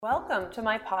Welcome to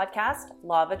my podcast,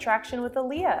 Law of Attraction with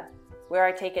Aaliyah, where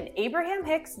I take an Abraham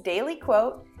Hicks daily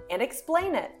quote and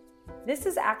explain it. This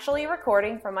is actually a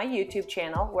recording from my YouTube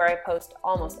channel where I post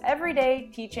almost every day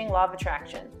teaching Law of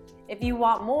Attraction. If you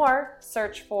want more,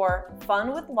 search for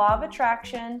Fun with Law of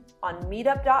Attraction on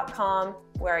meetup.com,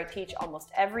 where I teach almost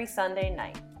every Sunday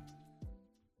night.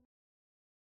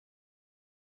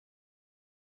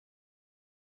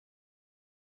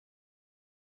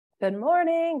 Good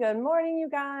morning, you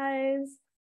guys.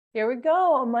 Here we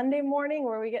go, a Monday morning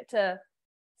where we get to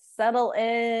settle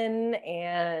in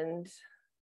and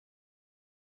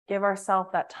give ourselves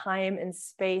that time and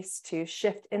space to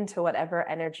shift into whatever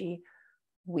energy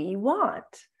we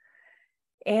want.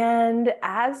 And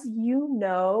as you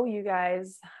know, you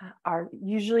guys are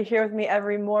usually here with me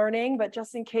every morning, but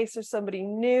just in case there's somebody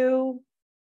new,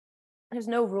 there's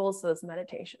no rules to this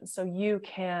meditation. So you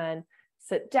can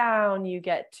sit down, you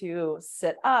get to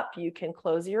sit up, you can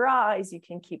close your eyes, you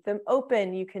can keep them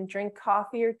open, you can drink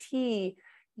coffee or tea,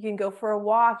 you can go for a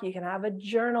walk, you can have a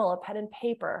journal, a pen and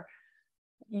paper.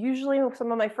 Usually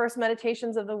some of my first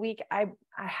meditations of the week, I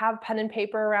have pen and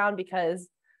paper around because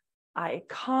I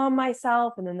calm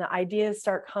myself and then the ideas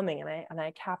start coming and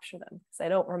I capture them because I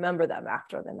don't remember them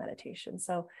after the meditation.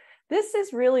 So this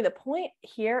is really the point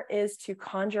here, is to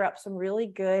conjure up some really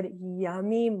good,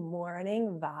 yummy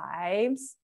morning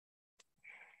vibes,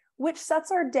 which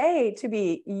sets our day to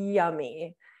be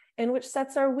yummy and which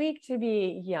sets our week to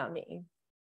be yummy.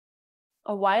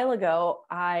 A while ago,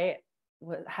 I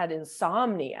had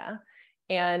insomnia,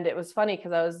 and it was funny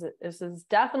because this was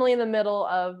definitely in the middle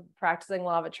of practicing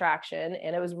Law of Attraction,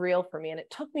 and it was real for me. And it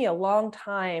took me a long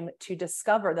time to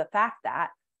discover the fact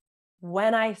that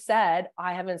when I said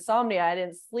I have insomnia, I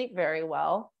didn't sleep very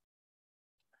well,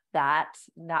 that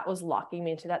was locking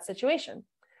me into that situation.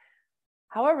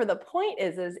 However, the point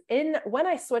is when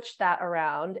I switched that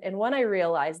around and when I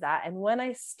realized that, and when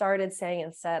I started saying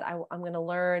instead, I'm going to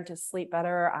learn to sleep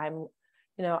better, I'm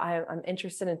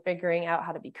interested in figuring out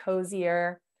how to be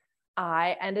cozier,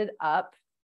 I ended up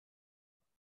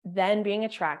then being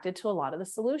attracted to a lot of the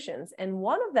solutions. And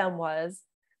one of them was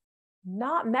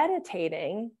not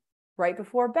meditating right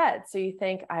before bed. So you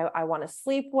think, I want to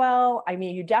sleep well. I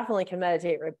mean, you definitely can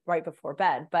meditate right before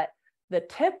bed, but the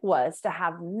tip was to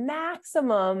have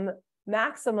maximum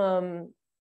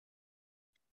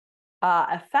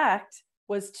effect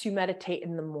was to meditate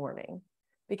in the morning.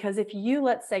 Because if you,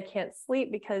 let's say, can't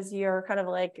sleep because you're kind of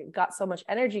like got so much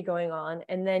energy going on,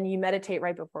 and then you meditate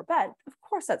right before bed, of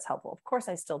course that's helpful. Of course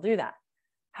I still do that.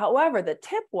 However, the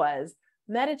tip was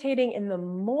meditating in the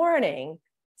morning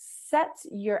sets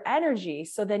your energy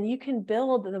so then you can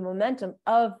build the momentum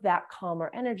of that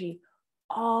calmer energy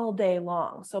all day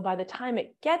long. So by the time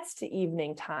it gets to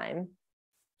evening time,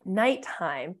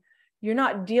 nighttime, you're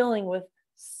not dealing with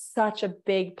such a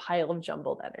big pile of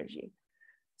jumbled energy.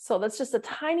 So that's just a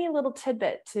tiny little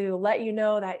tidbit to let you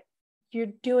know that you're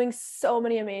doing so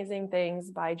many amazing things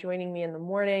by joining me in the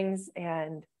mornings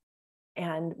and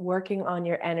working on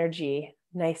your energy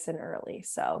nice and early.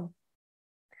 So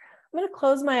I'm going to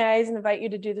close my eyes and invite you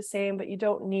to do the same, but you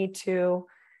don't need to.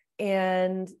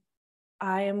 And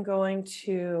I am going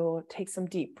to take some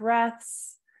deep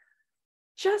breaths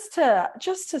just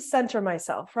to center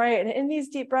myself, right? And in these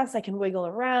deep breaths, I can wiggle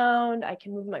around, I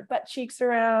can move my butt cheeks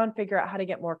around, figure out how to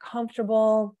get more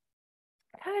comfortable,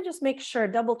 kind of just make sure,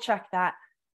 double check that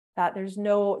there's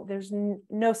no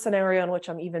scenario in which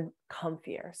I'm even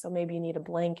comfier. So maybe you need a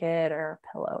blanket or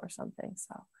a pillow or something.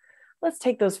 So let's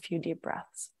take those few deep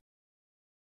breaths.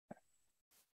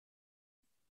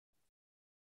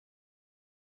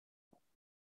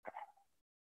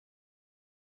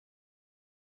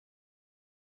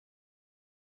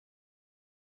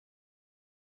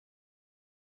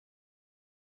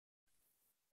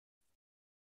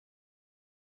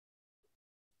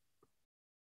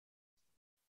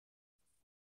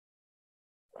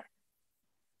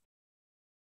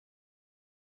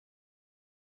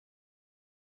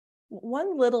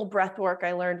 One little breath work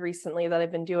I learned recently that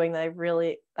I've been doing that I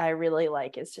really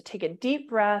like is to take a deep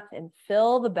breath and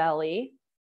fill the belly.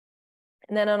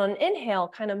 And then on an inhale,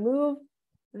 kind of move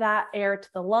that air to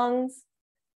the lungs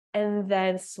and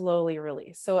then slowly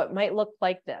release. So it might look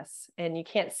like this, and you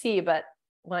can't see, but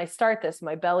when I start this,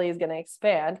 my belly is going to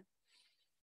expand.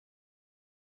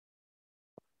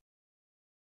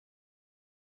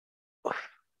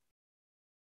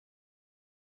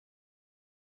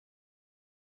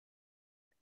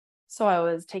 So I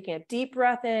was taking a deep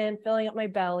breath in, filling up my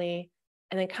belly,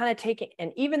 and then kind of taking,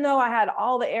 and even though I had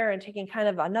all the air and taking kind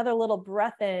of another little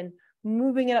breath in,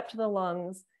 moving it up to the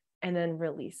lungs, and then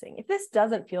releasing. If this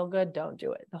doesn't feel good, don't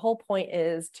do it. The whole point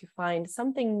is to find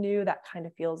something new that kind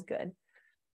of feels good.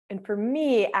 And for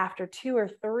me, after 2 or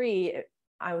 3,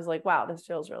 I was like, wow, this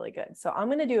feels really good. So I'm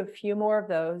going to do a few more of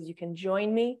those. You can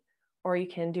join me, or you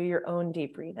can do your own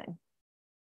deep breathing.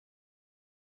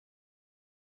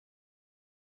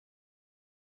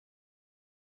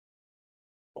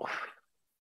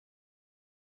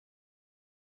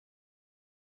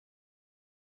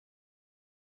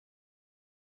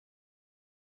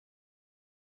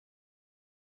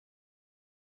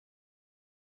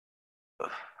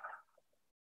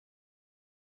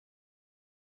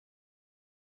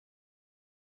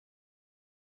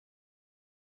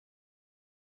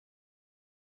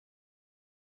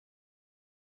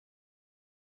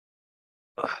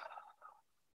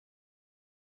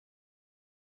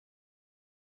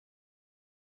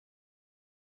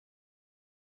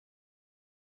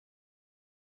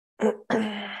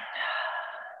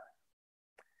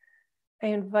 I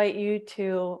invite you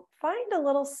to find a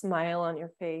little smile on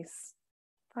your face.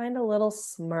 Find a little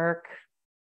smirk.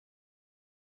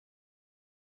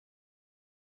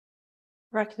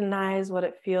 Recognize what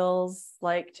it feels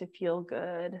like to feel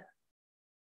good.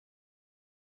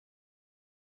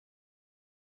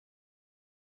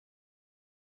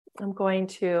 I'm going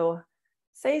to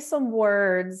say some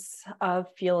words of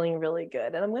feeling really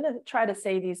good. And I'm going to try to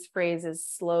say these phrases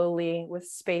slowly with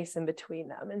space in between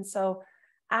them. And so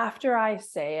after I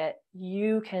say it,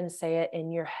 you can say it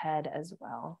in your head as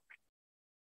well.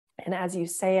 And as you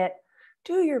say it,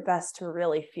 do your best to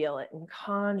really feel it and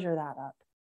conjure that up.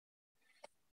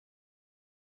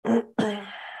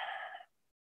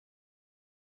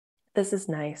 This is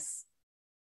nice.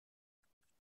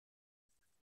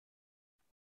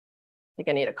 I think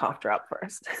I need a cough drop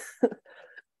first.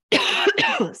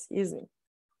 Excuse me.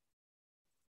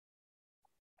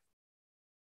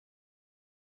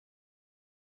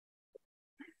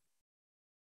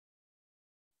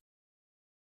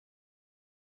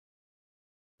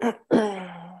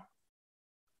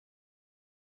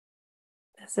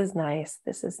 This is nice.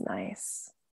 This is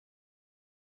nice.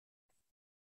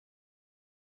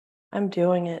 I'm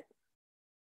doing it.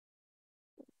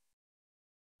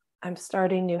 I'm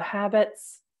starting new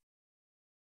habits.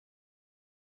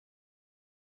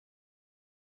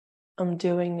 I'm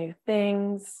doing new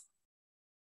things.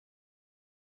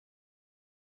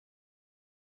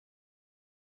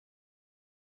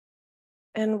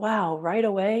 And wow, right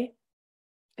away,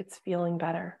 it's feeling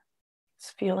better. It's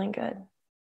feeling good.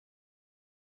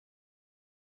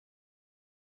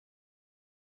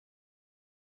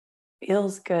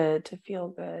 Feels good to feel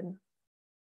good.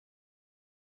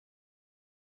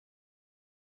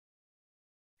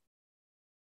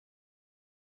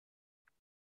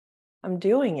 I'm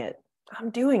doing it. I'm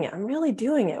doing it. I'm really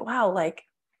doing it. Wow, like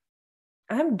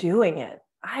I'm doing it.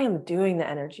 I am doing the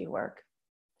energy work.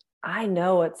 I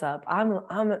know what's up. I'm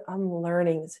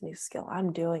learning this new skill.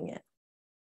 I'm doing it.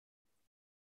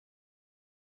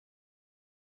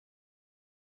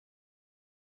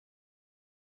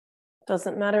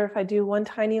 Doesn't matter if I do one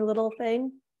tiny little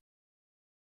thing,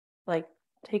 like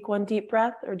take one deep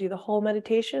breath or do the whole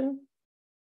meditation,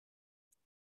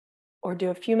 or do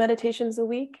a few meditations a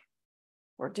week,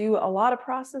 or do a lot of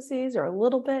processes or a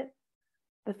little bit.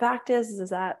 The fact is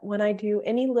that when I do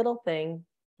any little thing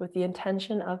with the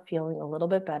intention of feeling a little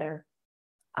bit better,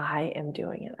 I am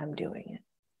doing it. I'm doing it.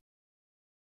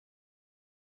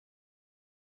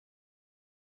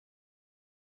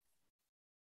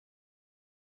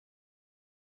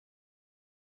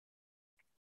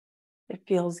 It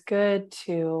feels good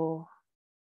to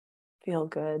feel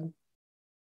good.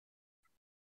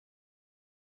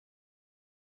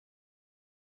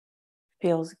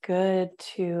 Feels good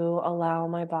to allow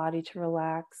my body to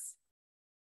relax.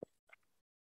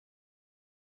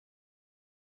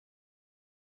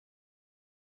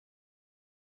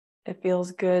 It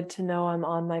feels good to know I'm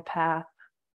on my path.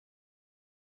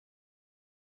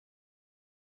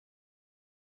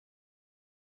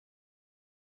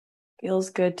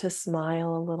 Feels good to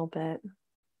smile a little bit.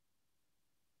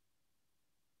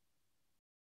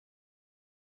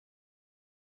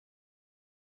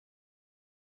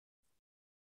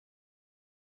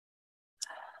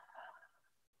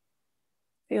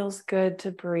 Feels good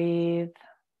to breathe.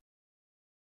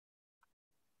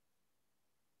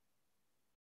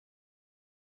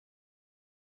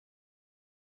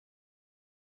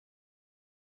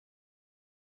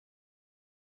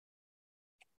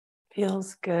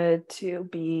 Feels good to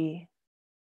be.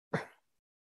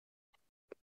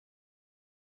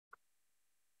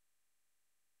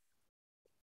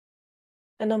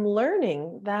 And I'm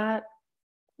learning that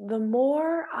the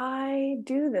more I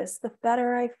do this, the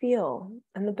better I feel.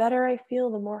 And the better I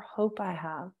feel, the more hope I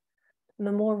have, and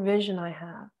the more vision I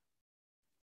have.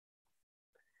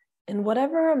 And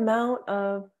whatever amount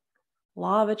of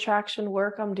law of attraction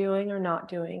work I'm doing or not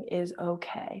doing is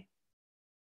okay.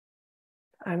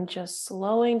 I'm just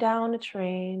slowing down a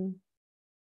train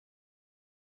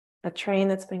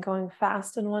that's been going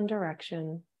fast in one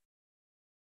direction.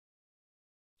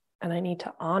 And I need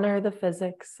to honor the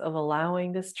physics of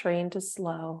allowing this train to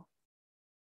slow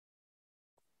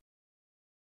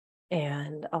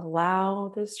and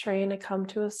allow this train to come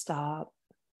to a stop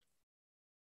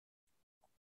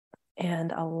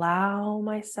and allow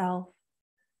myself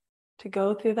to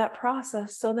go through that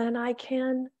process so then I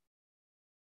can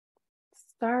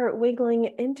start wiggling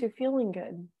into feeling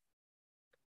good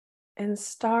and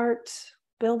start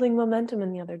building momentum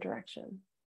in the other direction.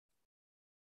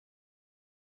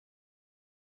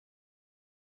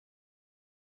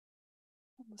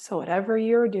 So whatever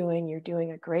you're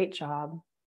doing a great job.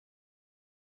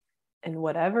 And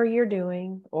whatever you're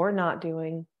doing or not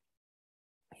doing,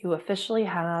 you officially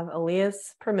have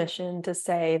Aaliyah's permission to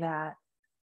say that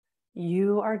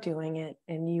you are doing it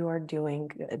and you are doing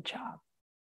a good job.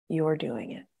 You are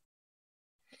doing it.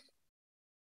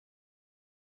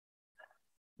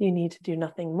 You need to do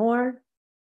nothing more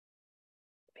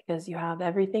because you have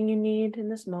everything you need in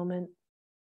this moment.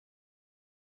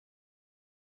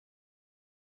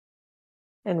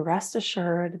 And rest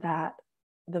assured that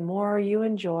the more you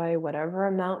enjoy whatever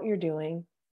amount you're doing,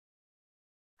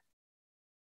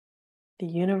 the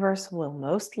universe will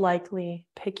most likely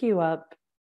pick you up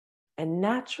and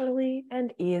naturally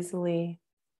and easily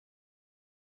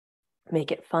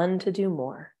make it fun to do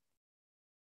more.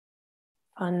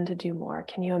 Fun to do more.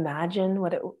 Can you imagine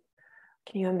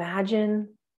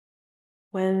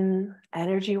when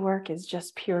energy work is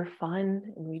just pure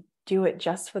fun and we do it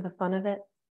just for the fun of it?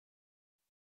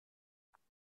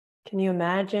 Can you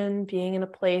imagine being in a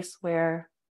place where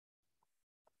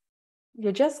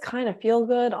you just kind of feel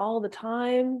good all the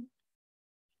time?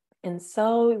 And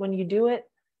so when you do it,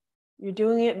 you're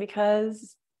doing it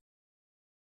because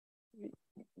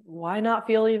why not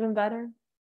feel even better?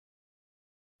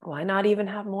 Why not even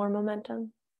have more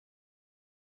momentum?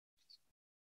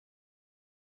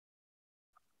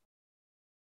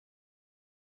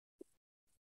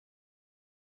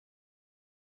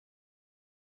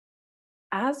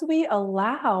 As we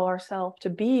allow ourselves to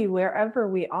be wherever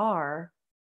we are,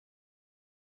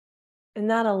 in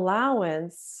that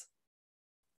allowance,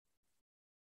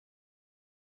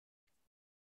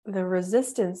 the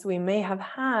resistance we may have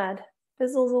had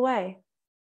fizzles away.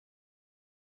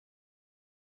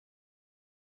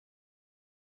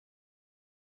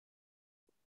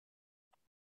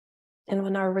 And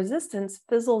when our resistance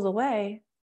fizzles away,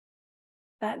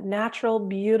 that natural,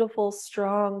 beautiful,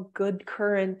 strong, good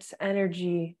current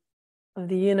energy of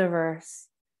the universe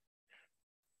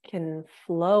can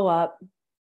flow up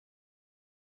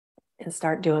and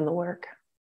start doing the work.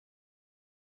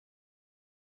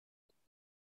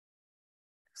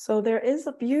 So there is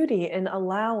a beauty in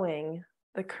allowing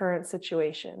the current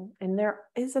situation, and there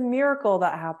is a miracle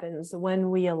that happens when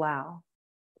we allow.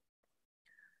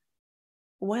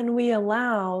 When we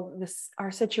allow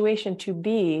our situation to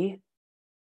be,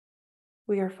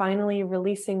 we are finally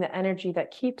releasing the energy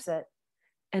that keeps it.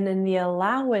 And in the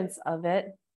allowance of it,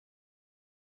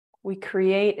 we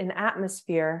create an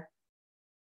atmosphere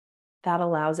that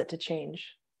allows it to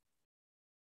change.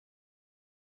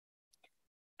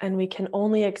 And we can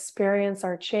only experience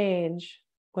our change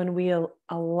when we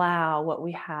allow what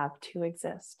we have to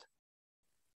exist.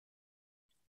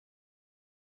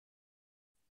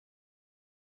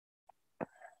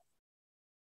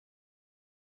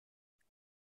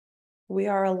 We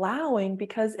are allowing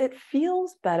because it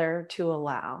feels better to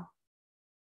allow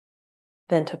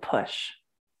than to push.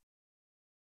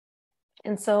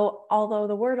 And so, although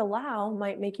the word allow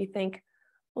might make you think,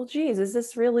 well, geez, is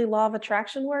this really law of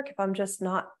attraction work if I'm just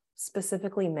not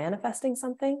specifically manifesting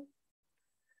something?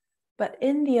 But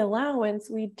in the allowance,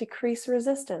 we decrease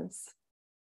resistance.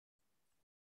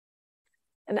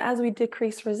 And as we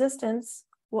decrease resistance,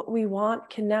 what we want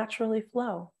can naturally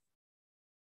flow.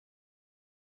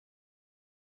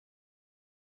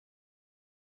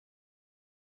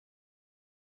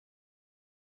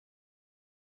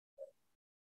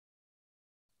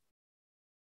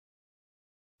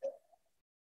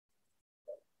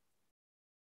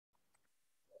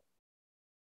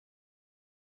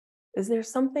 Is there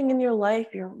something in your life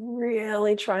you're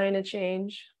really trying to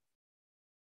change?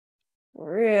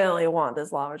 Really want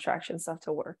this law of attraction stuff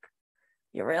to work?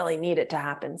 You really need it to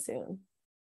happen soon.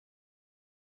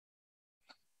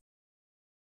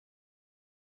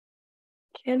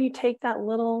 Can you take that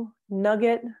little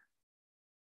nugget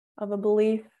of a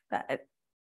belief that it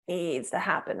needs to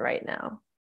happen right now?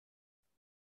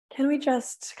 Can we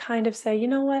just kind of say, you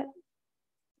know what?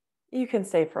 You can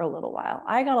stay for a little while.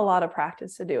 I got a lot of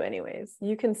practice to do anyways.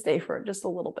 You can stay for just a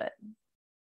little bit.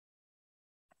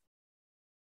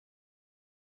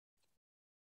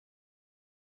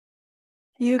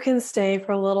 You can stay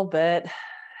for a little bit.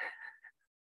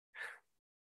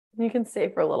 You can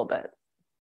stay for a little bit.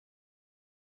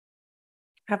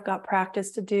 I've got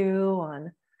practice to do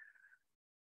on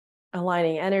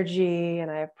aligning energy,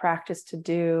 and I have practice to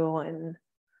do and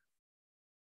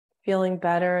feeling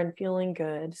better and feeling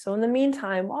good. So in the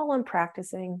meantime, while I'm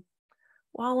practicing,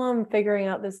 while I'm figuring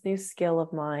out this new skill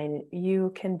of mine,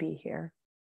 you can be here.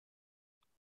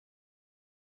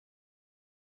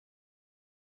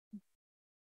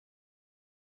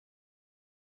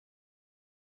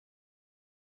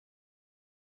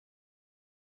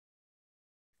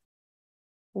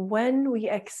 When we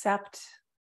accept,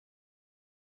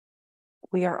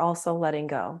 we are also letting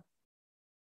go.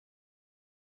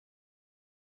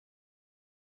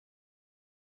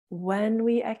 When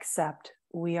we accept,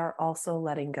 we are also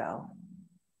letting go.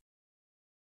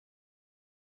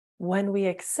 When we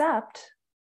accept,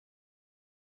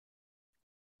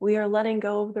 we are letting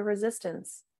go of the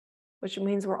resistance, which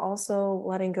means we're also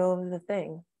letting go of the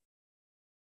thing.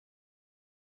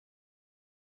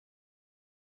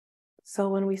 So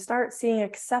when we start seeing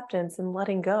acceptance and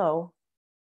letting go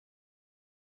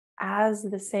as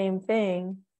the same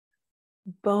thing,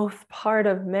 both part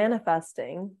of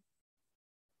manifesting,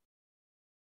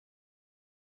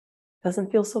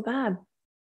 doesn't feel so bad. In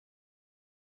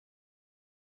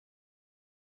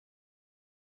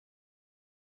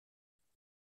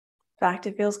fact,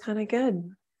 it feels kind of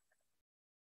good.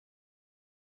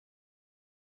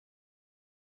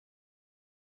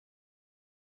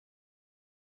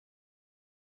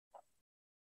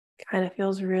 Kind of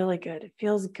feels really good. It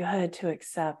feels good to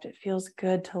accept. It feels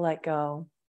good to let go.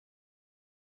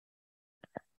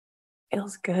 It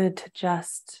feels good to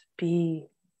just be.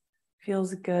 It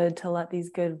feels good to let these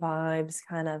good vibes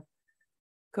kind of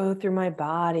go through my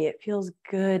body. It feels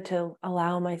good to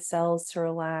allow my cells to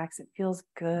relax. It feels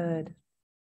good.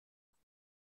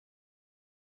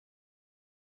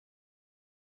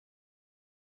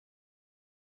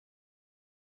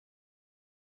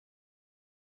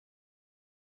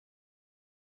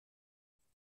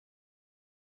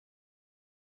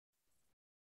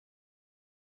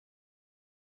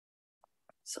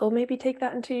 So maybe take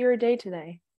that into your day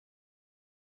today.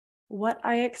 What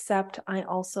I accept, I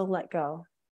also let go.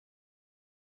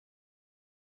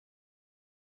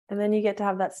 And then you get to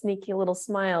have that sneaky little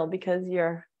smile because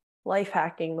you're life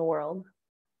hacking the world.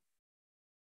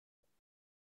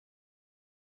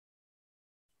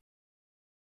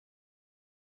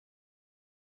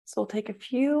 So we'll take a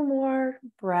few more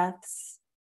breaths,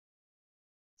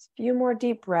 a few more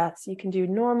deep breaths. You can do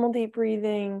normal deep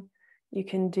breathing. You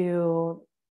can do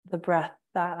the breath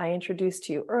that I introduced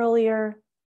to you earlier,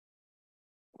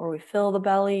 where we fill the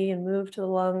belly and move to the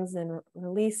lungs and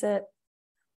release it.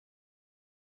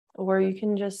 Or you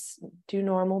can just do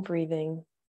normal breathing,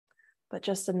 but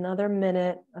just another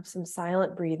minute of some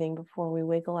silent breathing before we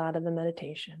wiggle out of the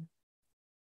meditation.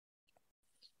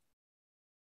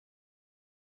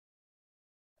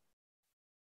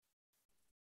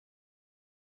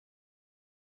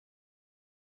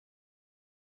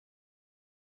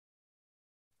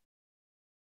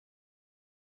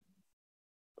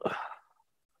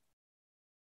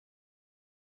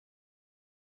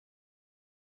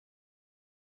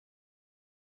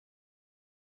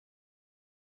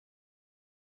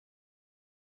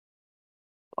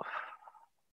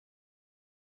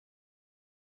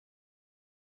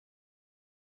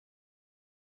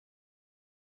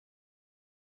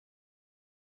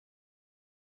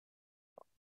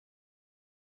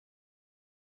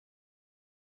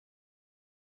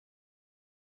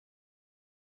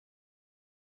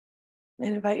 I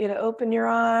invite you to open your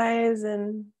eyes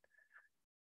and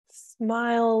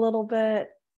smile a little bit,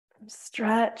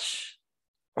 stretch.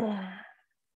 It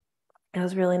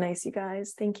was really nice, you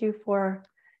guys. Thank you for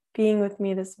being with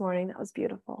me this morning. That was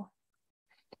beautiful.